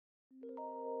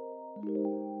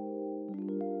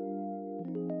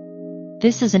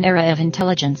This is an era of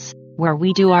intelligence, where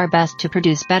we do our best to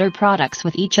produce better products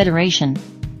with each iteration.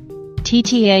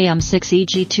 TTA M6E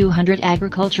G200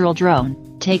 agricultural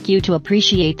drone, take you to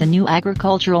appreciate the new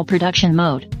agricultural production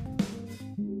mode.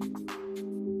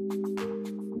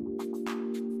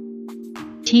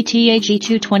 TTA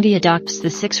G200 adopts the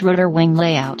six-rotor wing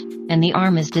layout, and the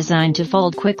arm is designed to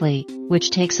fold quickly,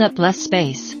 which takes up less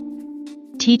space.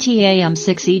 TTA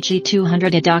M6E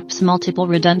G200 adopts multiple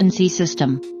redundancy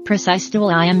system, precise dual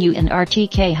IMU and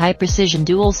RTK high-precision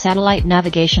dual satellite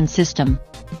navigation system.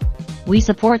 We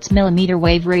supports millimeter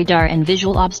wave radar and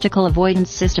visual obstacle avoidance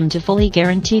system to fully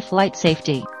guarantee flight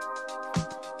safety.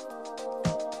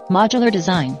 Modular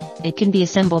design, it can be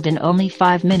assembled in only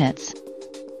 5 minutes.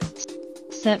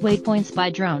 Set waypoints by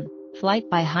drone, flight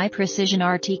by high-precision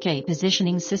RTK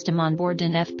positioning system on board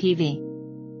in FPV.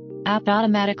 App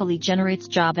automatically generates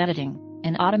job editing,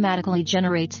 and automatically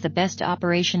generates the best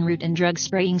operation route and drug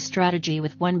spraying strategy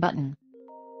with one button.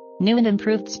 New and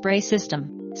improved spray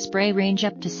system, spray range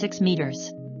up to 6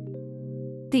 meters.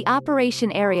 The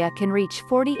operation area can reach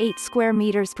 48 square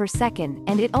meters per second,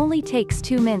 and it only takes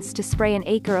 2 minutes to spray an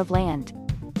acre of land.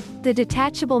 The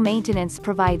detachable maintenance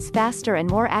provides faster and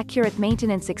more accurate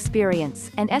maintenance experience,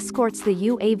 and escorts the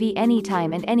UAV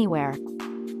anytime and anywhere.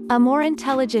 A more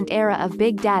intelligent era of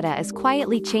big data is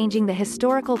quietly changing the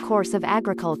historical course of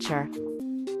agriculture.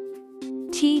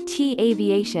 TT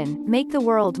Aviation, make the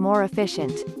world more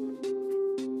efficient.